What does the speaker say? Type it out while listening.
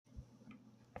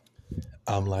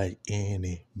I'm like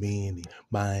any, many,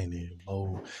 miny,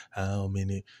 mo. How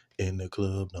many in the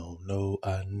club don't know?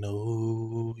 I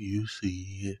know you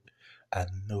see it. I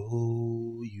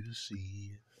know you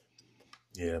see it.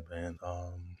 Yeah, man.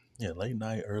 Yeah, late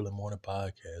night, early morning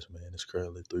podcast, man. It's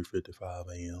currently 3:55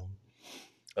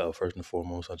 a.m. First and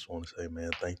foremost, I just want to say, man,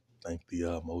 thank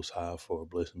the Most High for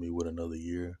blessing me with another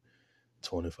year,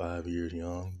 25 years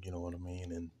young. You know what I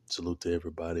mean? And salute to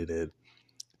everybody that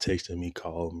texted me,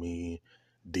 called me,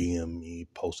 DM me,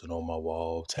 posted on my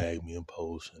wall, tagged me in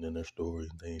posts and in their stories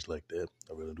and things like that.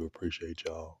 I really do appreciate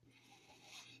y'all.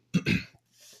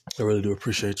 I really do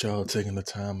appreciate y'all taking the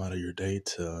time out of your day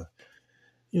to,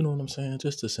 you know what I'm saying,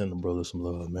 just to send a brother some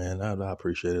love, man. I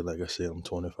appreciate it. Like I said, I'm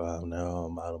 25 now.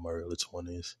 I'm out of my early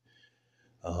 20s.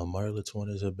 My early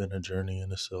 20s have been a journey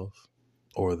in itself,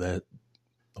 or that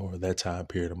time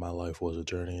period of my life was a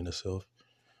journey in itself.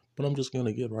 But I'm just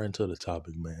gonna get right into the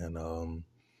topic, man.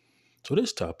 So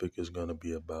this topic is gonna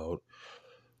be about,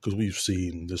 because we've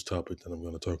seen this topic that I'm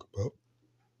gonna talk about.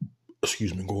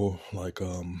 Excuse me, go like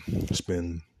it's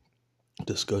been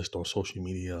discussed on social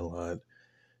media a lot.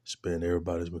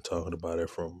 Everybody's been talking about it,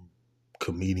 from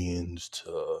comedians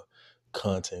to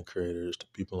content creators to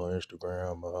people on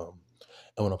Instagram.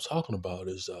 And what I'm talking about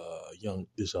is a young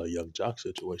jock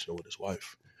situation with his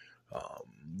wife.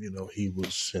 He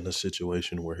was in a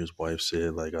situation where his wife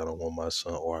said, like, I don't want my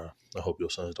son, or I hope your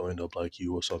sons don't end up like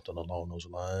you, or something along those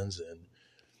lines. And,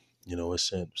 it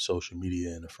sent social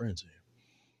media in a frenzy.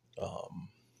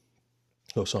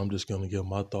 So I'm just going to give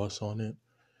my thoughts on it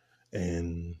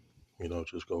and,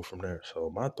 just go from there. So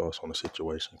my thoughts on the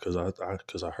situation, because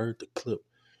I heard the clip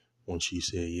when she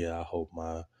said, I hope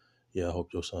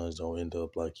your sons don't end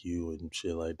up like you and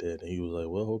shit like that. And he was like,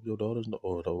 well, I hope your daughters, I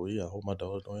hope my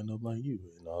daughters don't end up like you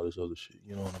and all this other shit.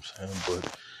 You know what I'm saying?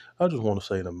 But I just want to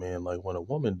say to man, like, when a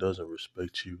woman doesn't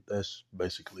respect you, that's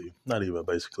basically, not even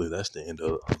basically, that's the end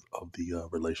of the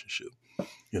relationship.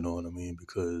 You know what I mean?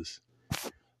 Because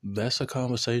that's a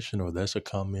conversation, or that's a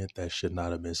comment that should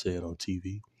not have been said on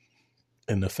TV.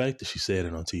 And the fact that she said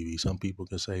it on TV, some people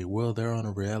can say, well, they're on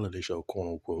a reality show,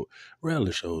 quote unquote.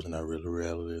 Reality shows are not really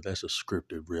reality. That's a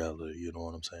scripted reality. You know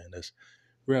what I'm saying? That's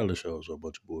reality shows are a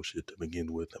bunch of bullshit to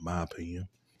begin with, in my opinion.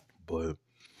 But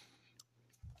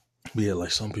yeah,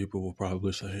 like, some people will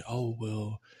probably say, oh,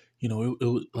 well, it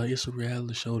was like, it's a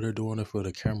reality show. They're doing it for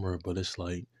the camera. But it's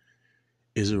like,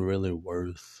 is it really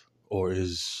worth, or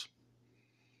is,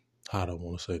 how do I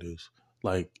want to say this?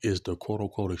 Like, is the quote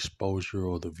unquote exposure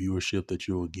or the viewership that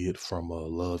you will get from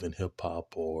Love and Hip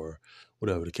Hop, or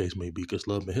whatever the case may be? Because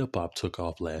Love and Hip Hop took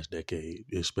off last decade,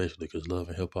 especially because Love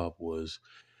and Hip Hop was,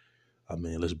 I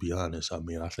mean, let's be honest. I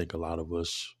mean, I think a lot of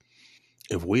us,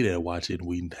 if we didn't watch it,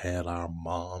 we had our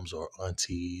moms or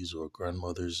aunties or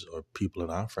grandmothers or people in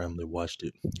our family watched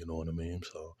it. You know what I mean?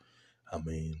 So, I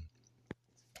mean,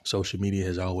 social media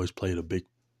has always played a big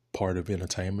part of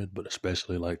entertainment, but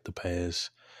especially like the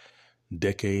past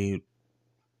decade,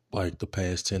 like the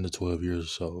past 10 to 12 years or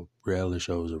so, reality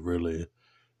shows have really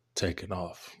taken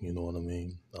off. You know what I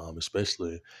mean?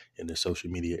 Especially in the social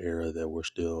media era that we're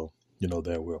still,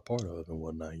 that we're a part of and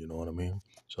whatnot. You know what I mean?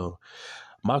 So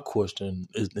my question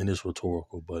is, and it's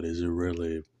rhetorical, but is it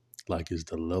really, like, is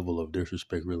the level of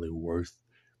disrespect really worth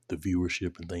the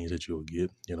viewership and things that you'll get?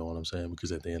 You know what I'm saying?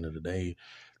 Because at the end of the day,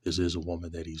 this is a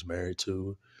woman that he's married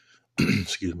to.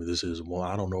 Excuse me, this is one.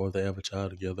 I don't know if they have a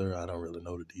child together. I don't really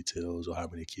know the details or how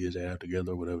many kids they have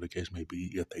together, whatever the case may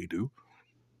be, if they do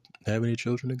have any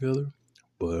children together.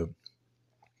 But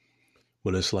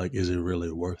it's like, is it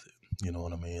really worth it? You know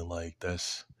what I mean? Like,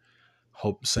 that's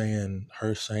her saying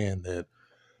that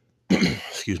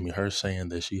excuse me, her saying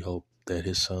that she hoped that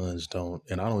his sons don't,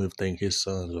 and I don't even think his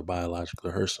sons are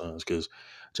biologically her sons, because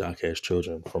Jock has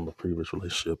children from a previous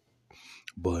relationship.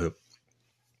 But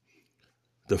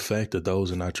the fact that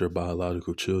those are not your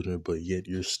biological children, but yet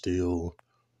you're still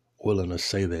willing to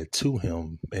say that to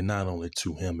him, and not only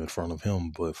to him in front of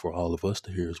him, but for all of us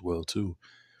to hear as well too.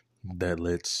 That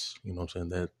lets, what I'm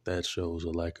saying, that shows a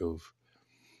lack of,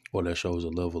 or that shows a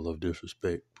level of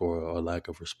disrespect, or a lack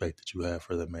of respect that you have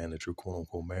for the man that you're quote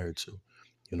unquote married to.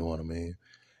 You know what I mean?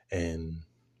 And,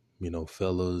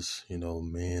 fellas,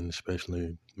 men,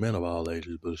 especially men of all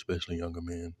ages, but especially younger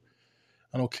men,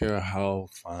 I don't care how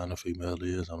fine a female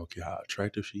is. I don't care how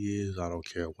attractive she is. I don't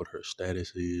care what her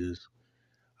status is.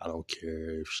 I don't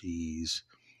care if she's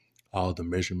all the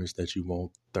measurements that you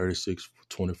want, 36,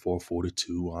 24,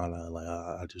 42.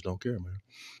 I just don't care, man.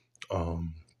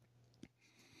 Um,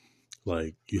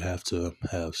 like, you have to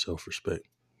have self-respect.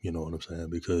 You know what I'm saying?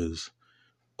 Because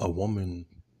a woman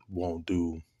won't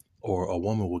do, or a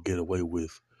woman will get away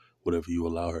with whatever you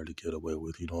allow her to get away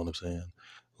with. You know what I'm saying?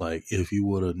 Like if you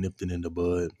would have nipped it in the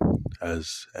bud,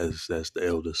 as the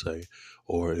elders say,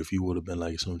 or if you would have been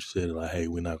like someone said, like, hey,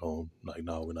 we're not gonna like,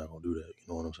 no, we're not gonna do that. You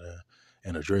know what I'm saying?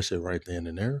 And address it right then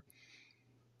and there.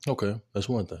 Okay, that's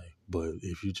one thing. But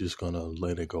if you're just gonna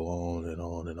let it go on and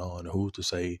on and on, who's to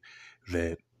say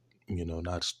that,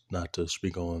 not to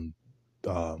speak on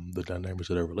the dynamics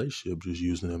of their relationship, just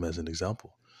using them as an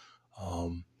example.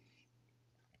 Um,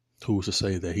 who's to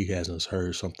say that he hasn't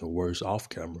heard something worse off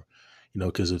camera?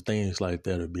 Because if things like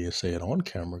that are being said on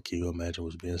camera, can you imagine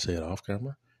what's being said off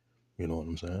camera? You know what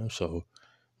I'm saying? So,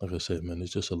 like I said, man,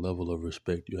 it's just a level of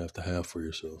respect you have to have for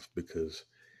yourself because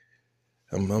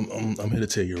I'm here to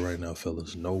tell you right now,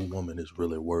 fellas, no woman is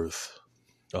really worth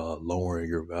lowering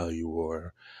your value,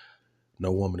 or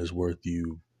no woman is worth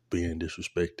you being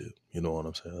disrespected. You know what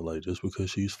I'm saying? Like, just because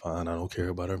she's fine, I don't care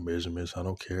about her measurements. I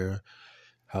don't care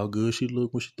how good she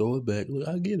look when she throw it back. Look,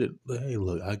 I get it. Hey,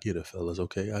 look, I get it, fellas.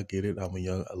 Okay, I get it. I'm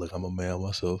a man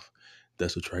myself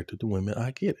that's attracted to women.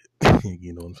 I get it.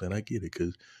 You know what I'm saying? I get it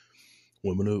because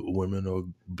women are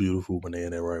beautiful when they're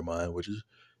in their right mind, which is,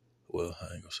 well,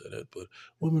 I ain't gonna say that, but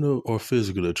women are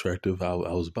physically attractive. I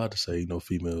was about to say,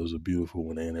 females are beautiful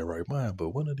when they're in their right mind, but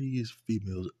one of these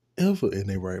females ever in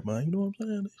their right mind, you know what I'm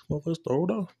saying? These motherfuckers throw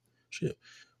it off. Shit.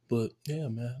 But yeah,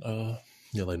 man,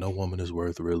 yeah, like no woman is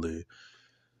worth really,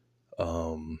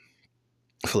 um,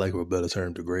 for lack of a better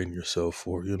term, degrading yourself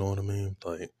for, you know what I mean?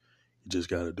 Like, you just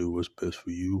gotta do what's best for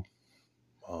you.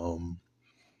 Um,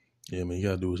 yeah, man, you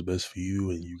gotta do what's best for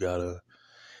you, and you gotta.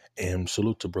 And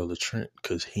salute to Brother Trent,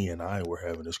 because he and I were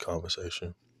having this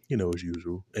conversation, as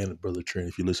usual. And Brother Trent,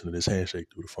 if you listen to this handshake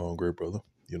through the phone, great brother.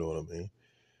 You know what I mean?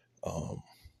 Um,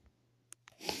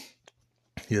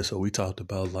 yeah, so we talked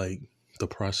about like the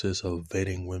process of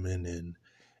vetting women and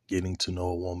getting to know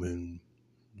a woman.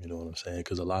 You know what I'm saying?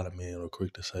 Because a lot of men are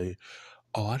quick to say,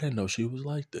 "Oh, I didn't know she was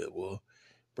like that." Well,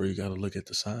 bro, you got to look at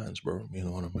the signs, bro. You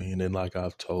know what I mean? And like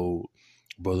I've told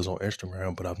brothers on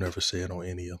Instagram, but I've never said on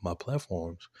any of my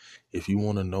platforms, if you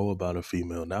want to know about a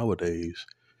female nowadays,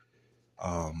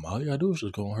 all you gotta do is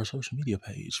just go on her social media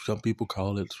page. Some people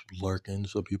call it lurking,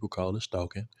 some people call it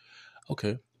stalking.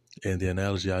 Okay. And the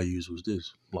analogy I used was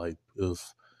this: like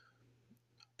if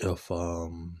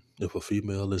a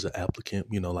female is an applicant,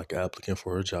 like an applicant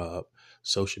for a job,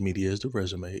 social media is the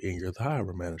resume, and you're the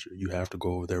hiring manager. You have to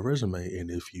go over their resume,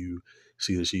 and if you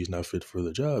see that she's not fit for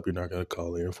the job, you're not gonna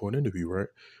call her in for an interview, right?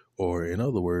 Or in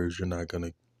other words, you're not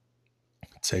gonna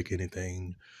take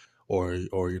anything, or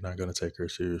you're not going to take her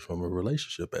serious from a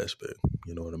relationship aspect.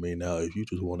 You know what I mean? Now, if you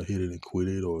just want to hit it and quit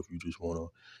it, or if you just want to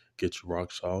get your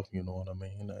rocks off, you know what I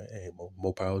mean? Hey,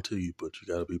 more power to you, but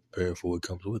you got to be prepared for what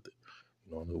comes with it.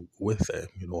 With that,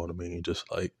 you know what I mean?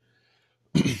 Just like,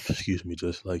 excuse me,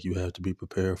 just like you have to be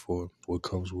prepared for what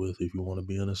comes with if you want to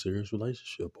be in a serious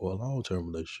relationship or a long term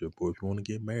relationship, or if you want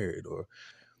to get married, or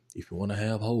if you want to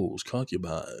have hoes,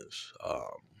 concubines,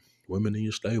 women in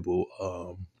your stable,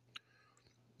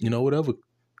 whatever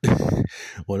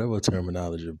whatever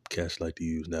terminology cats like to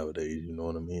use nowadays, you know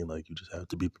what I mean? Like, you just have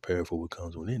to be prepared for what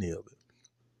comes with any of it.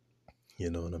 You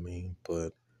know what I mean?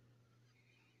 But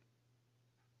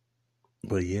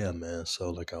yeah, man. So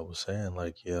like I was saying,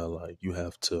 like, yeah, like you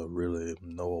have to really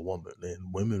know a woman,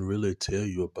 and women really tell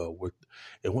you about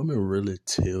and women really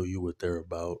tell you what they're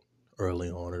about early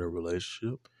on in a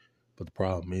relationship. But the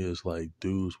problem is, like,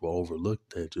 dudes will overlook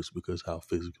that just because how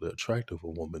physically attractive a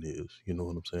woman is. You know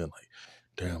what I'm saying? Like,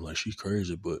 damn, like she's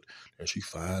crazy, but and she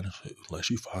fine as hell, like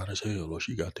she fine as hell, or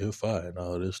she got that fire and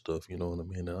all this stuff. You know what I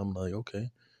mean? And I'm like, okay,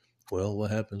 well,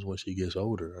 what happens when she gets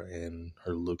older and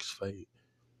her looks fade?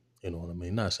 You know what I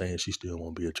mean? Not saying she still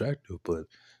won't be attractive, but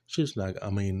she's not.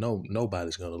 I mean,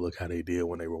 nobody's gonna look how they did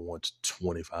when they were once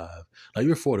 25. Like,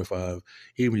 you're 45,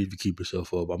 even if you keep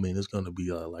yourself up. I mean, it's gonna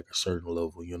be like a certain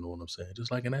level. You know what I'm saying? Just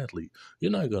like an athlete,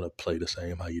 you're not gonna play the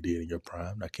same how you did in your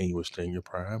prime. Now, can you extend your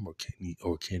prime, or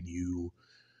can you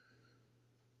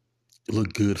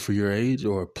look good for your age,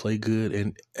 or play good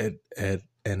and at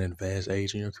an advanced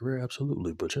age in your career?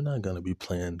 Absolutely. But you're not gonna be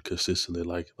playing consistently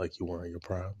like you were in your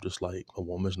prime. Just like a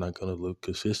woman's not gonna look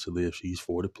consistently if she's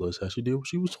 40 plus as she did when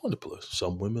she was 20 plus.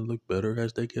 Some women look better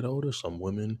as they get older. Some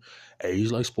women age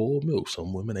like spoiled milk.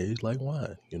 Some women age like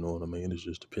wine. You know what I mean? It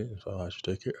just depends on how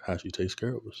she takes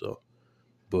care of herself.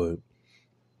 But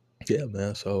yeah,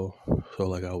 man, so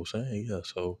like I was saying, yeah,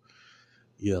 so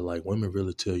yeah, like women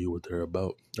really tell you what they're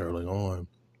about early on.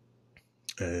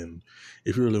 And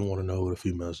if you really want to know what a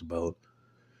female's about,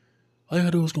 all you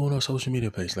gotta do is go on her social media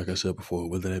page, like I said before,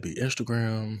 whether that be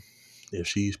Instagram, if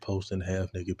she's posting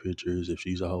half naked pictures, if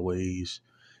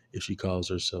she calls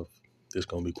herself, it's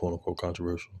gonna be quote unquote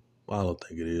controversial. I don't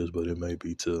think it is, but it may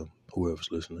be to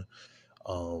whoever's listening.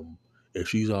 Um, if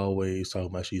she's always talking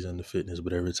about she's into fitness,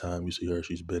 but every time you see her,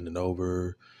 she's bending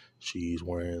over, she's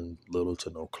wearing little to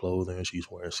no clothing, she's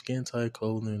wearing skin tight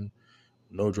clothing,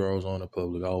 no drawers on in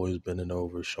public, always bending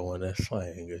over, showing that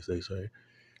slang, as they say.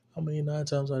 I mean, 9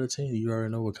 times out of 10, you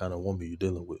already know what kind of woman you're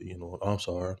dealing with. You know, I'm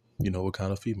sorry, you know what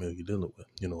kind of female you're dealing with.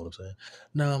 You know what I'm saying?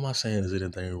 Now, am I saying is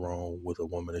anything wrong with a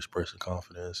woman expressing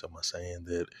confidence? Am I saying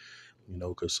that, you know,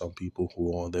 because some people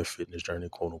who are on their fitness journey,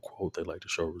 quote unquote, they like to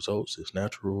show results. It's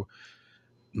natural.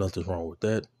 Nothing's wrong with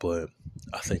that. But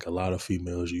I think a lot of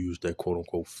females use that quote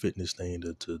unquote fitness thing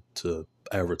to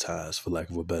advertise, for lack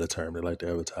of a better term. They like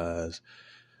to advertise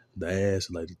the ass,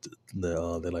 like they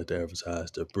like to advertise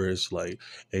the breasts. Like,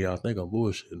 hey, y'all think I'm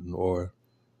bullshitting, or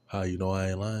how you know I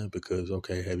ain't lying? Because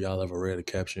okay, have y'all ever read a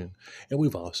caption? And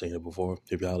we've all seen it before.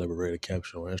 Have y'all ever read a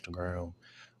caption on Instagram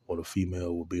or the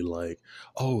female will be like,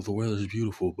 "Oh, the weather's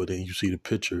beautiful," but then you see the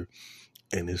picture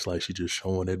and it's like she just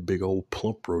showing that big old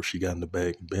plump bro she got in the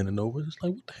back bending over. It's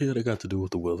like, what the hell they got to do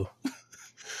with the weather? You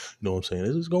know what I'm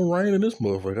saying? It's gonna rain in this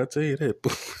motherfucker. I tell you that.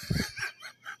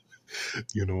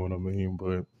 You know what I mean?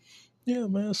 But yeah,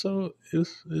 man. So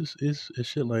it's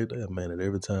shit like that, man. And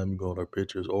every time you go on her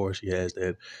pictures, or she has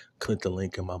that, click the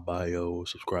link in my bio,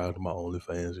 subscribe to my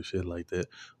OnlyFans and shit like that.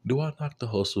 Do I knock the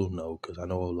hustle? No, because I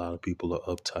know a lot of people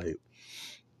are uptight.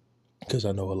 Because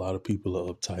I know a lot of people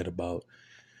are uptight about,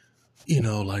 you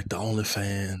know, like the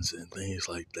OnlyFans and things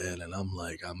like that. And I'm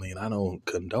like, I mean, I don't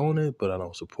condone it, but I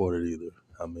don't support it either.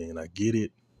 I mean, I get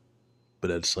it,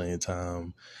 but at the same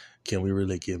time, can we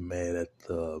really get mad at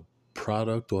the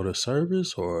product or the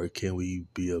service, or can we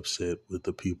be upset with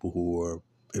the people who are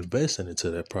investing into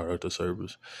that product or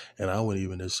service? And I wouldn't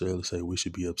even necessarily say we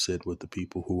should be upset with the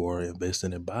people who are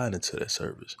investing and buying into that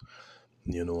service.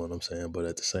 You know what I'm saying? But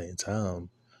at the same time,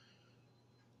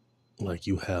 like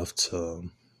you have to,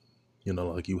 you know,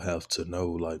 like you have to know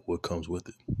like what comes with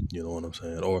it. You know what I'm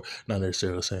saying? Or not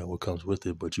necessarily saying what comes with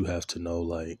it, but you have to know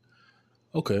like,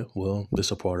 okay, well,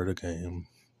 it's a part of the game.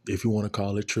 If you want to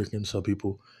call it tricking, some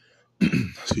people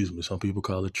excuse me, some people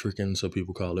call it tricking, some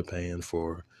people call it paying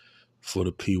for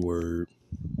the P word,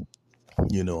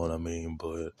 you know what I mean?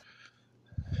 But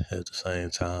at the same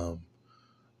time,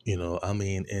 you know, I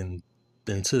mean, and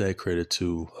to that credit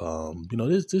too, you know,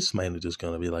 this mainly just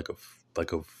gonna be like a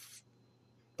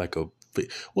like a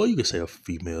well, you could say a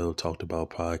female talked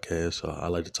about podcast. I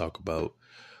like to talk about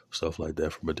stuff like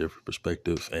that from a different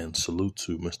perspective. And salute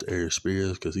to Mr. Eric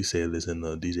Spears, because he said this in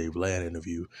the DJ Vlad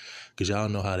interview. Because y'all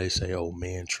know how they say, oh,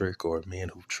 men trick, or men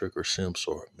who trick or simps,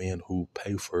 or men who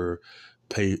pay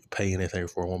anything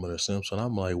for a woman or simps. And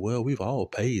I'm like, well, we've all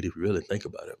paid if you really think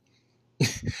about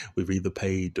it. We've either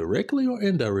paid directly or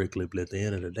indirectly, but at the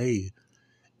end of the day,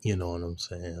 you know what I'm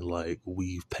saying? Like,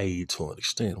 we've paid to an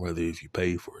extent, whether if you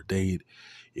paid for a date,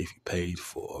 if you paid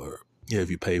for, yeah,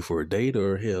 if you paid for a date,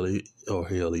 or hell,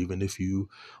 even if you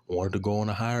wanted to go on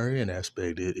a higher end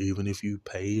aspect, even if you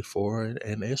paid for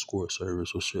an escort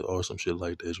service or shit, or some shit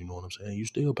like that, you know what I'm saying? You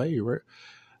still pay, right?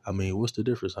 I mean, what's the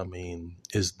difference? I mean,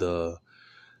 is the,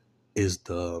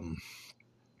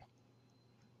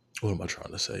 what am I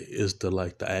trying to say? Is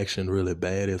the action really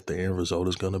bad if the end result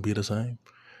is going to be the same?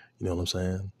 You know what I'm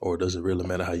saying? Or does it really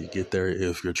matter how you get there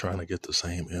if you're trying to get the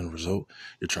same end result?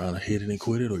 You're trying to hit it and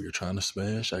quit it, or you're trying to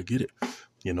smash? I get it.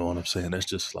 You know what I'm saying? That's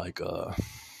just like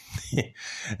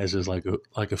that's just like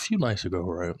a few nights ago,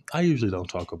 right? I usually don't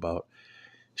talk about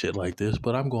shit like this,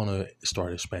 but I'm gonna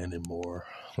start expanding more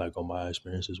like on my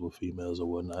experiences with females or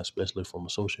whatnot, especially from a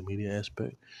social media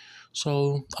aspect.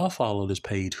 So I'll follow this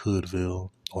page Hoodville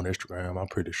on Instagram. I'm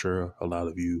pretty sure a lot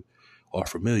of you are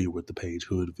familiar with the page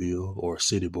Hoodville or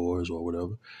City Boys or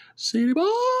whatever. City Boy,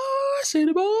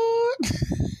 City Boy.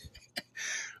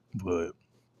 But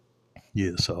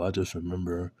yeah, so I just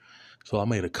remember. So I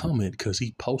made a comment because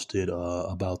he posted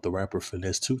about the rapper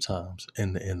Finesse 2 times,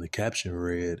 and the caption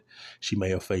read, "She may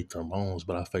have faked her moans,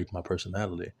 but I faked my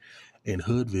personality." In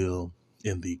Hoodville,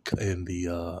 in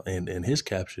his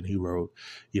caption, he wrote,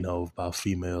 you know, about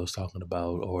females talking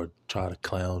about or try to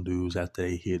clown dudes after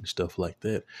they hit and stuff like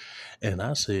that. And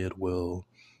I said, well,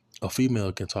 a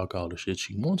female can talk all the shit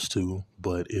she wants to,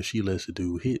 but if she lets the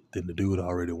dude hit, then the dude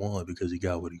already won because he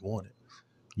got what he wanted.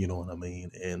 You know what I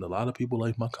mean? And a lot of people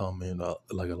like my comment,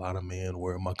 like a lot of men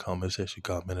were in my comment section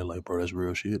commented like, bro, that's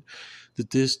real shit.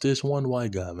 This one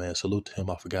white guy, man, salute to him.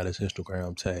 I forgot his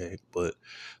Instagram tag, but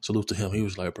salute to him. He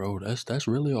was like, bro, that's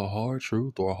really a hard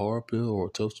truth or a hard pill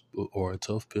or a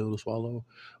tough pill to swallow.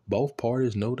 Both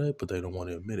parties know that, but they don't want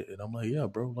to admit it. And I'm like, yeah,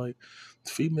 bro, like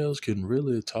females can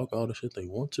really talk all the shit they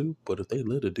want to, but if they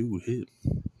let a dude hit,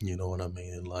 you know what I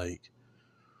mean? Like,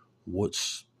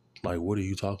 what's Like, what are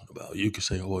you talking about? You could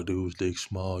say, oh, a dude's dick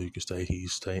small. You could say he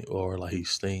stink, or like he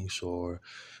stinks, or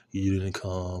he didn't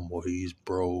come, or he's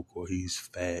broke, or he's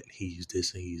fat, he's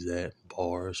this and he's that,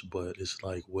 bars. But it's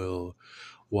like, well,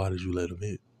 why did you let him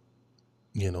hit?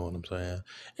 You know what I'm saying?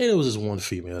 And it was this one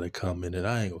female that commented.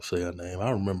 I ain't gonna say her name. I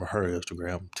remember her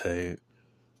Instagram tag,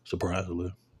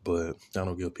 surprisingly, but I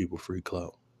don't give people free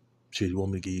clout. Shit, you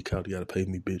want me to give you clout? You gotta pay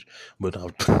me, bitch. But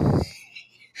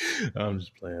I'm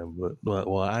just playing. But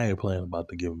well, I ain't playing about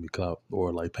the giving me clout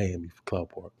or like paying me for clout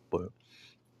part. But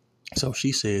so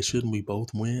she said, shouldn't we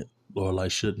both win, or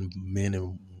like shouldn't men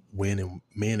and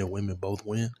men and women both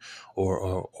win,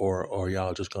 or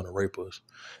y'all just gonna rape us?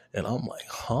 And I'm like,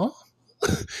 huh?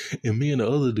 And me and the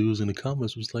other dudes in the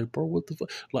comments was like, bro, what the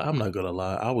fuck? Like, I'm not gonna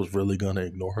lie, I was really gonna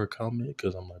ignore her comment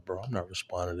because I'm like, bro, I'm not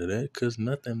responding to that because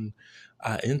nothing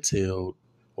I entailed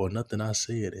or nothing I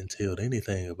said entailed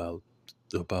anything about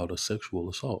a sexual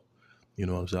assault. You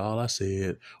know what I'm saying? All I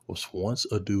said was once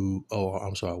a dude, or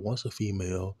I'm sorry, once a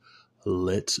female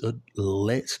let's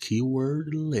keyword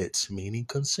let's meaning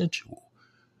consensual.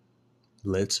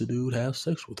 Lets a dude have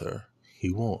sex with her.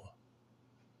 He won't.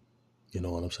 You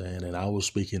know what I'm saying? And I was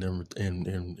speaking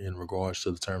in regards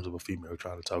to the terms of a female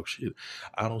trying to talk shit.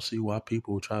 I don't see why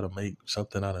people try to make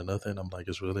something out of nothing. I'm like,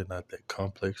 it's really not that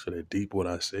complex or that deep what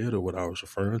I said or what I was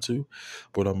referring to.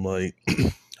 But I'm like,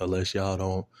 unless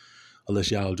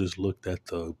y'all just looked at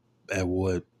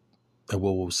what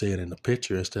was said in the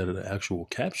picture instead of the actual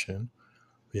caption,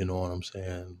 you know what I'm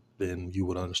saying? Then you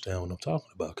would understand what I'm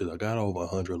talking about. Because I got over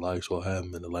 100 likes, or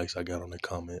haven't been the likes I got on the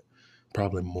comment,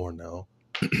 probably more now.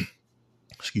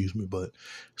 Excuse me, but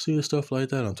see the stuff like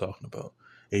that I'm talking about.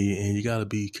 And you got to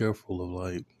be careful of,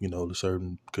 like, the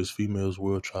certain, because females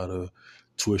will try to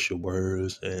twist your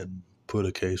words and put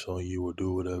a case on you or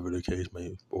do whatever the case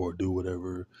may, or do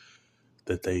whatever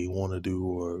that they want to do,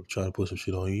 or try to put some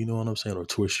shit on you, you know what I'm saying, or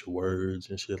twist your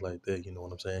words and shit like that, you know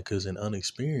what I'm saying, because an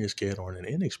unexperienced cat or an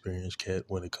inexperienced cat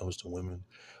when it comes to women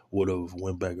would have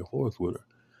went back and forth with her.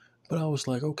 But I was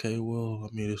like, okay, well,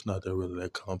 I mean, it's not that really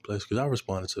that complex, because I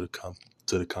responded to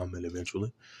the comment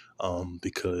eventually,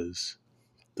 because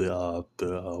the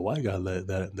white guy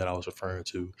that I was referring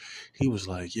to, he was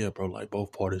like, yeah, bro, like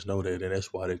both parties know that, and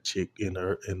that's why the chick in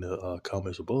the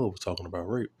comments above was talking about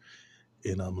rape.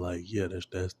 And I'm like, yeah,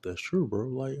 that's true, bro.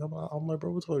 Like, I'm like,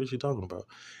 bro, what the fuck is she talking about?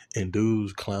 And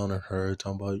dudes clowning her,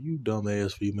 talking about, you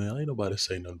dumbass female. Ain't nobody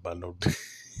say nothing about no.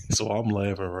 So I'm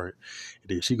laughing, right? And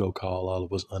then she go call all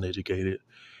of us uneducated.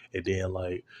 And then,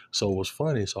 like, so it was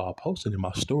funny. So I posted in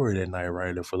my story that night,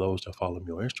 right? And for those that follow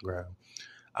me on Instagram,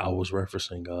 I was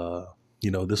referencing,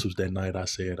 this was that night I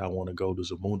said I want to go to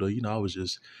Zamunda. I was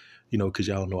just, because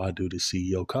y'all know I do the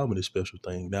CEO comedy special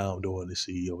thing. Now I'm doing the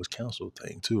CEO's council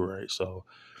thing too, right? So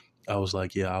I was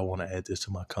like, yeah, I want to add this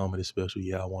to my comedy special.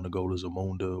 Yeah, I want to go to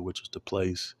Zamunda, which is the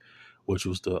place, which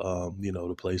was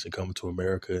the place in Coming to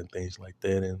America and things like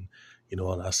that. And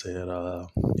I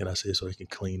said, so they can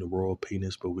clean the royal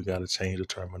penis, but we got to change the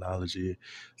terminology.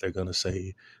 They're going to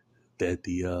say that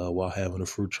while having the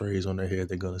fruit trays on their head,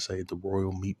 they're going to say the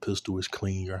royal meat pistol is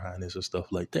clean, your highness, and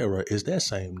stuff like that, right? It's that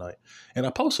same night. And I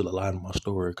posted a lot in my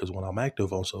story because when I'm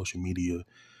active on social media,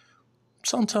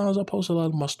 sometimes I post a lot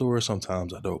of my story,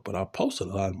 sometimes I don't. But I posted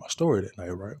a lot of my story that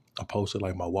night, right? I posted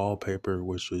like my wallpaper,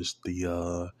 which is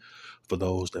for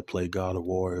those that play God of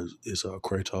War, is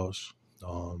Kratos.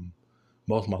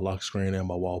 Both my lock screen and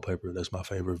my wallpaper, that's my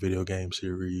favorite video game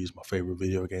series, my favorite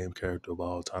video game character of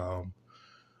all time.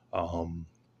 Um,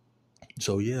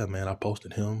 so yeah, man, I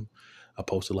posted him. I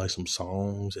posted like some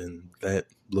songs and that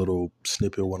little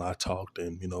snippet when I talked,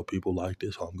 and people liked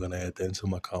it. So I'm gonna add that into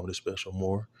my comedy special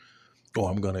more, or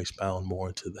I'm gonna expound more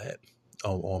into that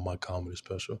on my comedy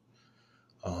special.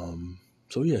 Um,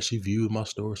 so yeah, she viewed my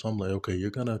story. So I'm like, okay, you're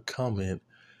gonna comment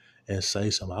and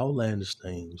say some outlandish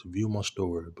things, view my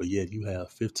story, but yet you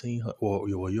have 1,500,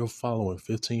 or you're following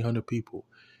 1,500 people,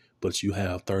 but you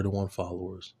have 31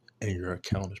 followers, and your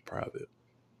account is private.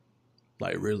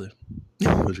 Like, really?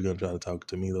 But you're gonna try to talk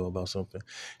to me though about something?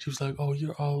 She was like, "Oh,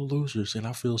 you're all losers," and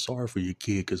I feel sorry for your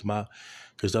kid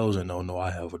because those that don't know,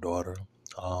 I have a daughter,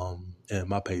 and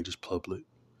my page is public.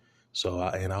 So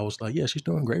I was like, "Yeah, she's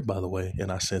doing great, by the way."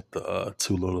 And I sent the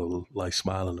two little like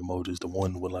smiling emojis. The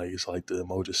one with like it's like the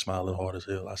emoji smiling hard as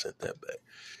hell. I sent that back,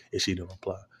 and she didn't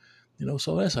reply.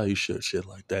 So that's how you shut shit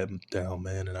like that down,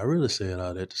 man. And I really said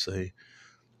all that to say,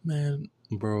 man,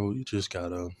 bro, you just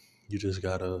gotta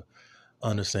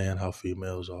understand how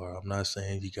females are. I'm not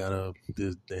saying you gotta,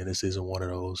 and this isn't one of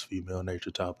those female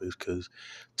nature topics, because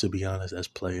to be honest, that's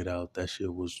played out. That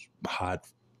shit was hot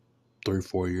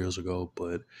 3-4 years ago,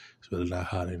 but it's really not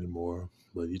hot anymore.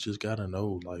 But you just gotta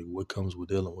know like what comes with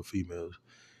dealing with females.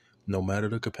 No matter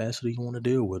the capacity you want to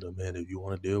deal with them, man. If you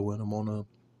want to deal with them on a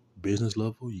business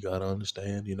level, you gotta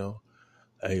understand,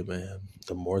 hey man,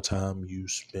 the more time you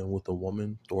spend with a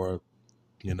woman, or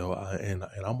and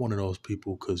I'm one of those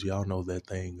people because y'all know that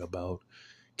thing about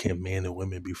can men and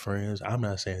women be friends? I'm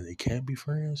not saying they can't be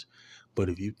friends, but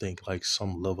if you think like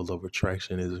some level of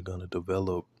attraction isn't going to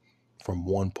develop from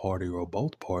one party or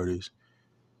both parties,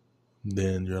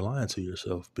 then you're lying to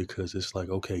yourself because it's like,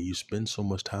 okay, you spend so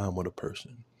much time with a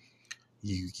person,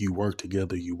 you work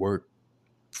together, you work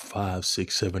 5,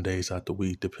 6, 7 days out the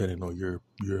week, depending on your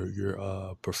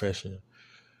profession.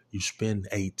 You spend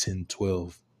 8, 10,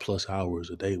 12 plus hours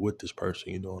a day with this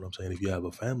person. You know what I'm saying? If you have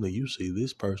a family, you see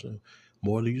this person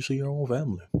more than you see your own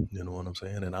family. You know what I'm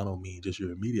saying? And I don't mean just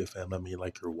your immediate family. I mean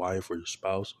like your wife or your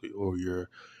spouse or your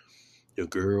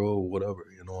girl or whatever.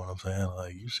 You know what I'm saying?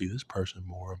 Like you see this person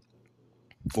more,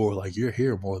 or like you're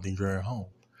here more than you're at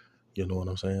home. You know what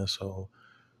I'm saying? So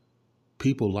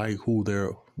people like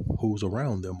who's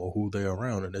around them or who they're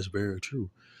around, and that's very true.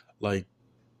 Like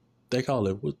they call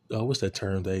it what's that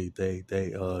term they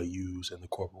use in the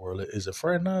corporate world? Is it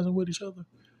fraternizing with each other?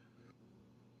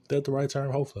 Is that the right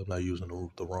term? Hopefully, I'm not using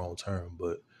the wrong term,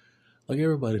 but like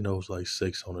everybody knows, like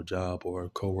sex on a job or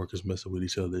coworkers messing with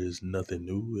each other is nothing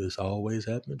new. It's always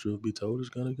happened. Truth be told, it's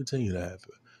gonna continue to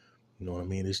happen. You know what I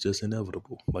mean? It's just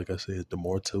inevitable. Like I said, the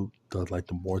more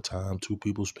time two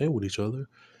people spend with each other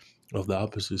of the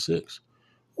opposite sex,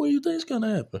 what do you think is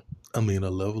gonna happen? I mean, a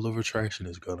level of attraction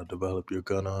is gonna develop. You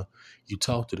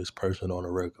talk to this person on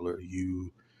a regular.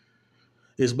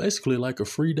 It's basically like a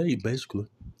free date. Basically,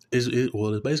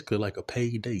 it's basically like a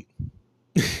paid date.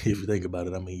 If you think about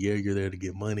it, I mean, yeah, you're there to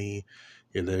get money.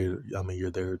 You're there. I mean,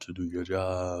 you're there to do your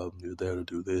job. You're there to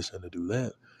do this and to do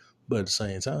that. But at the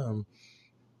same time,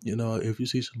 if you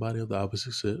see somebody of the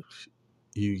opposite sex,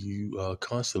 you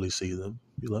constantly see them.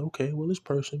 You're like, okay, well, this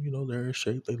person, they're in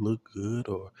shape, they look good,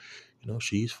 or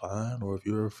she's fine. Or if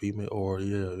you're a female, or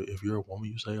yeah, if you're a woman,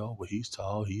 you say, oh, well, he's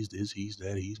tall, he's this, he's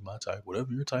that, he's my type,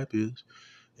 whatever your type is.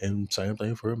 And same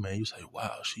thing for a man. You say,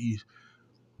 wow, she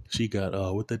got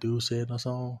what that dude said in a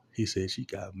song. He said she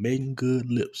got Megan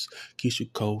good lips,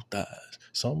 Keisha Cole thighs,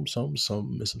 some,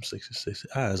 and some sexy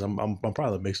eyes. I'm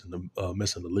probably messing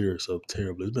the lyrics up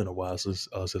terribly. It's been a while since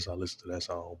I listened to that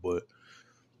song, but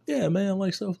yeah, man,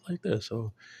 like stuff like that.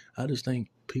 So I just think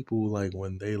people like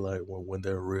when they like when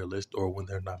they're realistic or when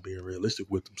they're not being realistic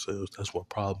with themselves, that's when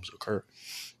problems occur.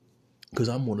 Because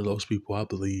I'm one of those people. I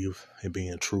believe in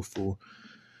being truthful.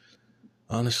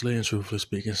 Honestly and truthfully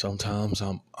speaking, sometimes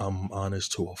I'm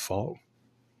honest to a fault.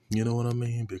 You know what I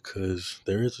mean? Because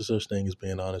there is a such thing as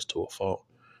being honest to a fault.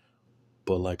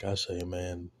 But like I say,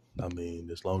 man, I mean,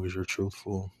 as long as you're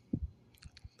truthful,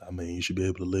 I mean, you should be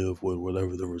able to live with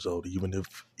whatever the result, even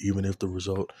if the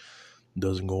result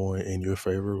doesn't go in your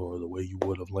favor or the way you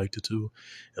would have liked it to.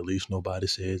 At least nobody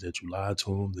says that you lied to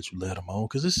them, that you led them on,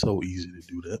 because it's so easy to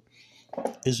do that.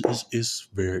 It's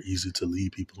very easy to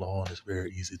lead people on. It's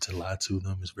very easy to lie to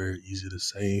them. It's very easy to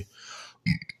say,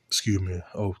 excuse me,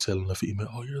 oh, telling a female,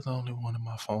 oh, you're the only one in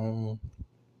my phone,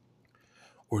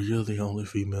 or you're the only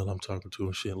female I'm talking to,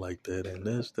 and shit like that. And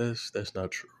that's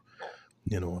not true.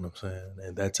 You know what I'm saying?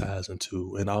 And that ties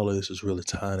into, and all of this is really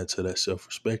tying into that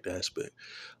self-respect aspect.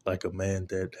 Like a man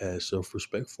that has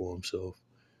self-respect for himself,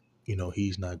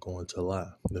 he's not going to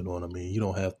lie. You know what I mean? You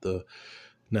don't have to.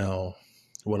 Now,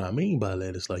 what I mean by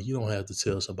that is like, you don't have to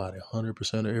tell somebody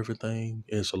 100% of everything.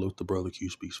 And salute the brother Q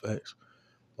Speaks Facts.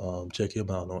 Check him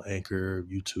out on Anchor,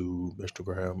 YouTube,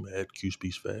 Instagram at Q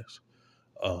Speaks Facts.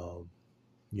 Um,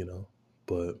 you know,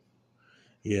 but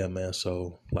yeah, man.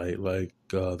 So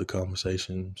the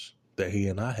conversations that he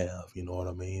and I have, you know what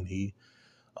I mean?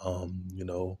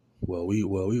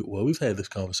 We've had this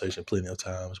conversation plenty of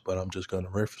times, but I'm just gonna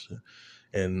reference it.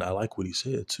 And I like what he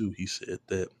said too. He said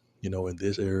that, in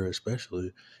this era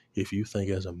especially, if you think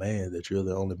as a man that you're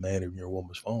the only man in your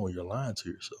woman's phone, you're lying to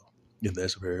yourself. And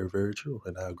that's very, very true.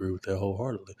 And I agree with that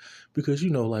wholeheartedly. Because,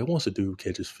 like once a dude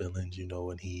catches feelings,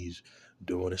 and he's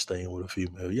doing his thing with a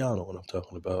female, y'all know what I'm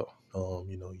talking about.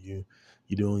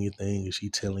 You doing your thing and she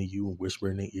telling you and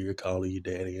whispering in your ear, calling you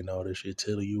daddy and all that shit,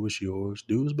 telling you it's yours.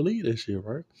 Dudes believe that shit,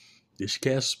 right? Did she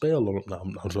cast a spell on him? No,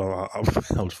 I'm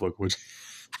just fucking with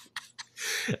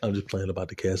you. I'm just playing about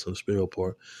the cast on the spell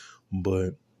part.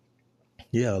 But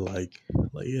yeah, like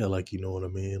you know what I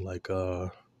mean? Like yeah,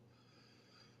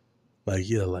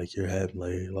 like you're having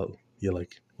like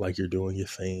you're doing your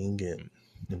thing, and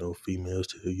females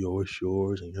tell you, oh, it's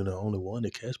yours, and you're the only one,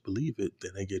 that cats believe it.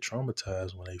 Then they get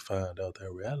traumatized when they find out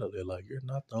that reality. They're like, you're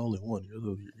not the only one.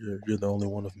 You're the only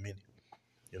one of many.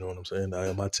 You know what I'm saying? Now,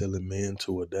 am I telling men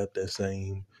to adapt that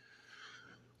same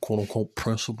quote unquote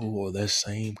principle or that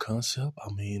same concept?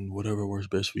 I mean, whatever works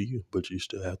best for you, but you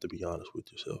still have to be honest with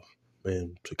yourself.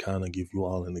 And to kind of give you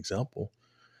all an example,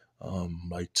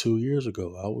 like 2 years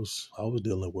ago, I was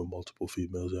dealing with multiple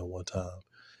females at one time,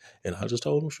 and I just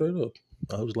told them straight up.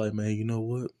 I was like, man, you know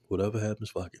what? Whatever happens,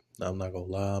 fuck it. I'm not gonna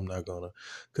lie. I'm not gonna,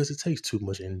 because it takes too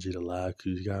much energy to lie.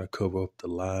 Because you gotta cover up the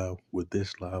lie with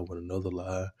this lie, with another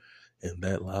lie, and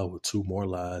that lie with two more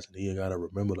lies, and then you gotta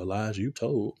remember the lies you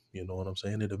told. You know what I'm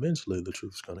saying? And eventually, the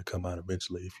truth's gonna come out.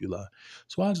 Eventually, if you lie.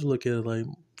 So I just look at it like,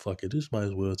 fuck it. This might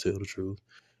as well tell the truth,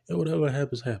 and whatever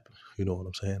happens, happens. You know what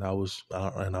I'm saying?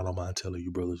 And I don't mind telling you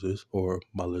brothers this or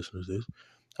my listeners this.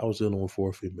 I was dealing with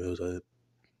 4 females at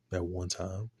one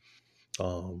time.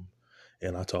 Um,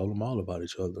 and I told them all about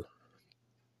each other.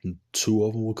 2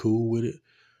 of them were cool with it.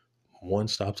 One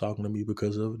stopped talking to me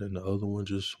because of it, and the other one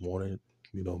just wanted,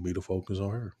 me to focus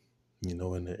on her.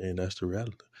 And that's the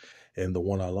reality. And the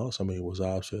one I lost, I mean, was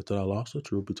I upset that I lost her?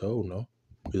 Truth be told, no.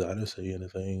 Because I didn't say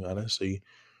anything. I didn't see,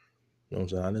 what I'm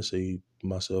saying? I didn't see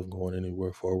myself going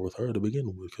anywhere forward with her to begin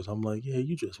with. Because I'm like, yeah,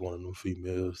 you just one of them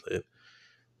females that,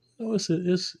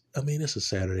 it's a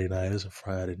Saturday night, it's a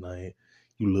Friday night.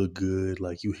 You look good,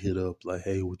 like you hit up, like,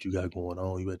 hey, what you got going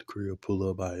on? You at the crib, pull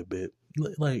up, I bet.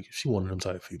 Like she one of them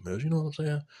type females, you know what I'm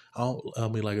saying?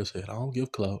 Like I said, I don't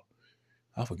give clout.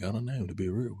 I forgot her name, to be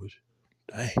real with you.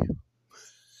 Damn,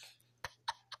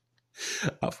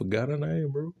 I forgot her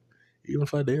name, bro. Even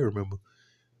if I did remember,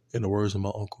 in the words of my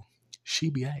uncle,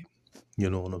 she be aight. You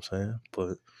know what I'm saying?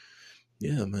 But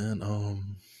yeah, man.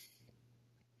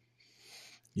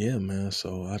 Yeah, man.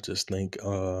 So I just think,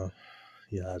 like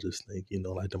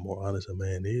the more honest a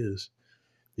man is,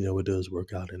 it does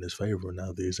work out in his favor.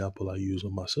 Now, the example I use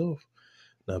of myself,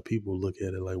 now people look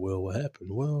at it like, well, what happened?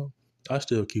 Well, I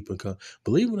still keep in contact.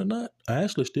 Believe it or not, I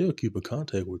actually still keep in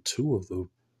contact with 2 of the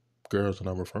girls that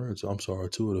I'm referring to. I'm sorry,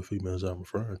 2 of the females I'm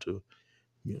referring to.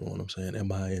 You know what I'm saying?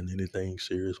 Am I in anything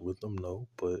serious with them? No,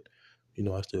 but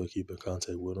I still keep in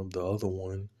contact with them. The other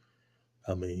one,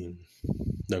 I mean,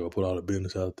 not gonna put all the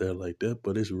business out there like that,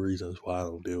 but it's reasons why I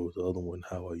don't deal with the other one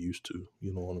how I used to.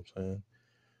 You know what I'm saying?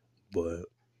 But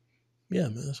yeah,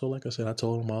 man. So like I said, I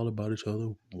told them all about each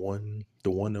other.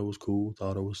 The one that was cool,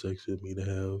 thought it was sexy of me to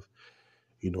have,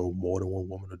 more than one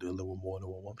woman or dealing with more than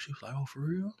one woman. She was like, "Oh, for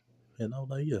real?" And I was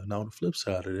like, "Yeah." Now the flip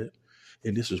side of that,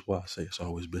 and this is why I say it's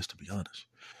always best to be honest,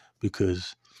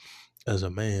 because as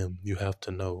a man, you have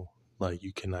to know, like,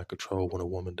 you cannot control what a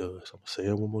woman does. I'm gonna say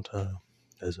it one more time.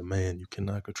 As a man, you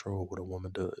cannot control what a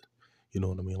woman does. You know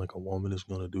what I mean? Like a woman is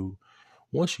gonna do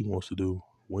what she wants to do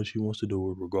when she wants to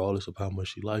do it, regardless of how much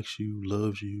she likes you,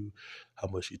 loves you, how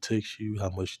much she takes you, how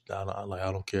much I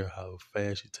don't care how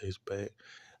fast she takes back.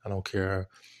 I don't care.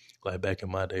 Like back in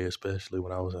my day, especially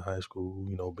when I was in high school,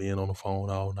 being on the phone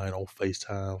all night on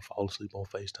FaceTime, fall asleep on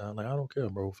FaceTime. Like I don't care,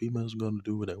 bro. Females are gonna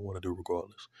do what they want to do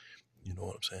regardless. You know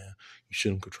what I'm saying? You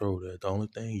shouldn't control that. The only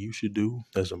thing you should do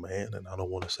as a man, and I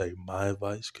don't want to say my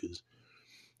advice, because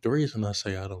the reason I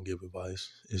say I don't give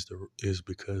advice is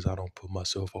because I don't put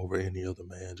myself over any other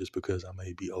man just because I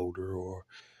may be older or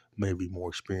maybe more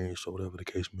experienced or whatever the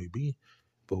case may be.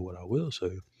 But what I will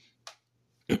say,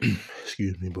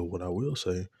 excuse me, but what I will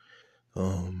say,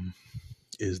 um,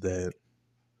 is that,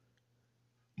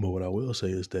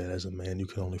 as a man, you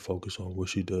can only focus on what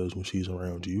she does when she's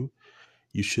around you.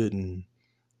 You shouldn't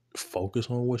focus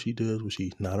on what she does when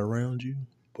she's not around you,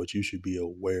 but you should be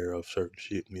aware of certain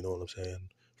shit. You know what I'm saying?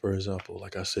 For example,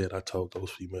 like I said, I told those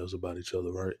females about each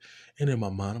other, right? And in my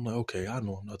mind, I'm like, okay, I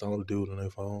know I'm not the only dude on their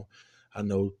phone. I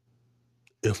know,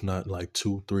 if not like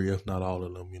 2, 3, if not all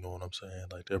of them, you know what I'm saying?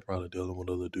 Like they're probably dealing with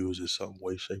other dudes in some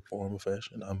way, shape, form, or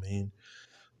fashion. I mean,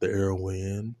 the era we're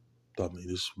in,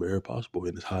 it's very possible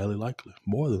and it's highly likely,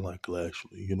 more than likely,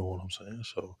 actually. You know what I'm saying?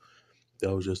 So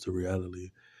that was just the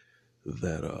reality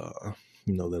that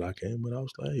that I came with. I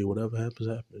was like, hey, whatever happens,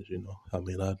 happens. I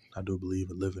mean, I do believe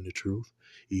in living the truth,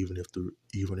 even if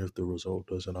the result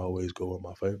doesn't always go in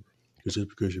my favor. Because just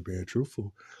because you're being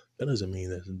truthful, that doesn't mean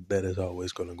that is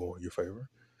always going to go in your favor.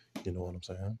 You know what I'm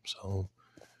saying? So,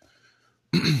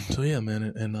 so yeah,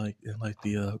 man, and like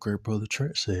the great brother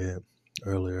Trent said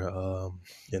earlier,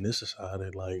 in this society,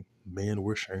 like men,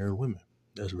 we're sharing women.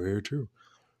 That's very true.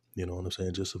 You know what I'm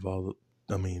saying? Just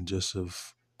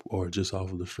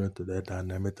off of the strength of that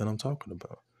dynamic that I'm talking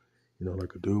about.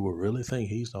 Like a dude would really think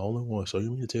he's the only one. So you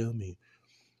mean to tell me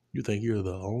You think you're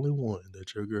the only one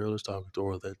that your girl is talking to,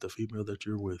 or that the female that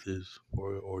you're with is,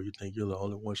 or you think you're the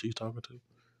only one she's talking to?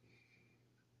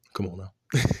 Come on now.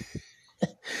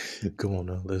 Come on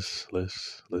now. Let's.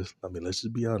 I mean, let's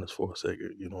just be honest for a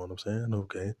second. You know what I'm saying?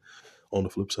 Okay. On the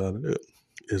flip side of that,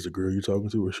 is the girl you're talking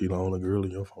to, is she the only girl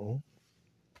in your phone?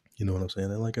 You know what I'm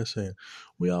saying? And like I said,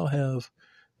 we all have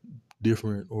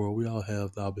different, or we all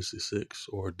have the opposite sex,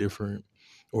 or different,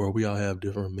 or we all have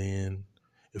different men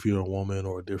if you're a woman,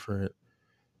 or different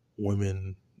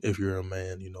women if you're a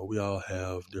man. You know, we all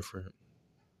have different,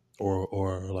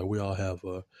 or like we all have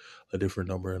a different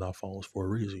number in our phones for a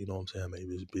reason. You know what I'm saying?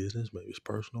 Maybe it's business, maybe it's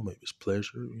personal, maybe it's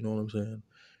pleasure. You know what I'm saying?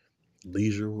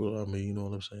 Leisure. Well, I mean, you know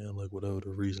what I'm saying? Like whatever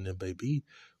the reason it may be,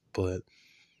 but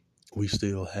we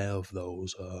still have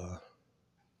those.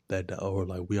 That, or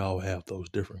like we all have those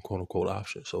different quote unquote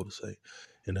options, so to say.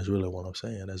 And that's really what I'm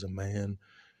saying. As a man,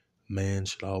 men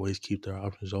should always keep their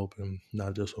options open,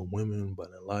 not just with women, but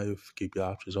in life. Keep your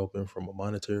options open from a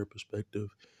monetary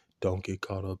perspective. Don't get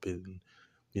caught up in,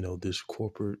 this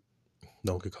corporate.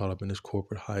 Don't get caught up in this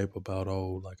corporate hype about,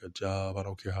 oh, like a job. I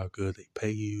don't care how good they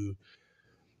pay you.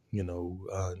 And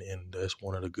that's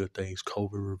one of the good things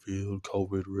COVID revealed.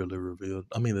 COVID really revealed.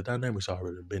 I mean, the dynamics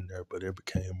already been there, but it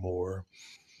became more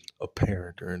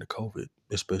apparent during the COVID,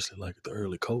 especially like the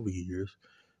early COVID years.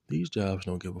 These jobs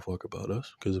don't give a fuck about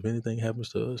us, because if anything happens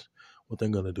to us, what they're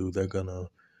gonna do, they're gonna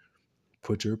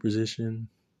put your position,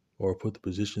 or put the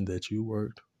position that you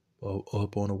worked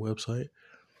up on a website,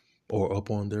 or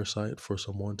up on their site for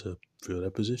someone to fill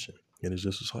that position. And it's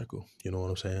just a cycle. You know what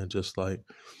I'm saying? Just like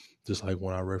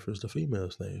when I reference the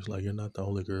females things, like you're not the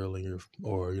only girl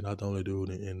or you're not the only dude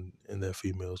in that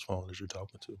female's phone that you're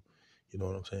talking to. You know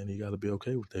what I'm saying? You got to be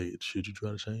okay with that. Should you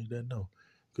try to change that? No,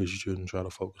 because you shouldn't try to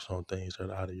focus on things that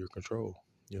are out of your control.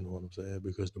 You know what I'm saying?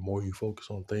 Because the more you focus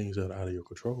on things that are out of your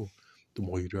control, the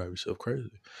more you drive yourself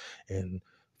crazy. And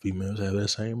females have that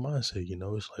same mindset.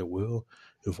 It's like, well,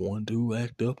 if one dude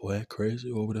act up or act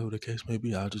crazy or whatever the case may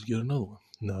be, I'll just get another one.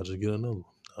 No, I'll just get another one.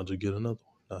 I'll just get another one.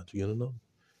 I'll just get another one.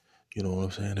 You know what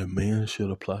I'm saying? And men should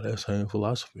apply that same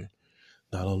philosophy,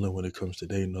 not only when it comes to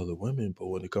dating other women, but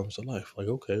when it comes to life. Like,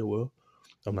 okay, well,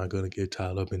 I'm not going to get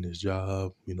tied up in this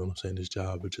job. You know what I'm saying? This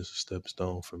job is just a stepping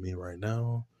stone for me right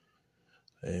now.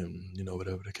 And,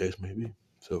 whatever the case may be.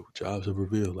 So jobs have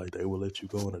revealed, like, they will let you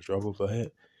go in a drop of a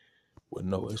hat with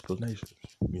no explanation.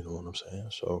 You know what I'm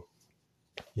saying? So,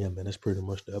 yeah, man, that's pretty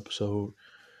much the episode.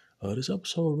 This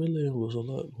episode really was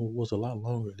a lot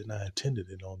longer than I intended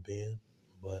it on being,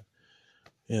 but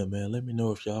yeah, man, let me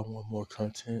know if y'all want more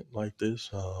content like this.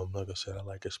 Like I said, I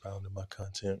like expounding my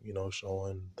content,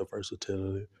 showing the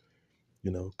versatility,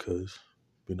 because,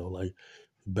 like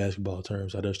basketball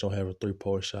terms, I just don't have a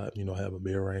 3-point shot, I have a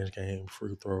mid-range game,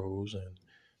 free throws, and,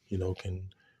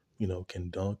 can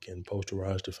dunk and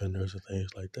posterize defenders and things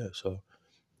like that. So,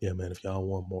 yeah, man, if y'all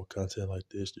want more content like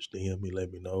this, just DM me,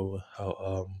 let me know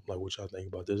like what y'all think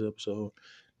about this episode.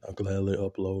 I'll gladly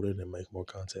upload it and make more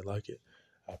content like it.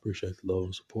 I appreciate the love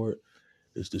and support.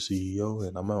 It's the CEO,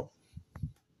 and I'm out.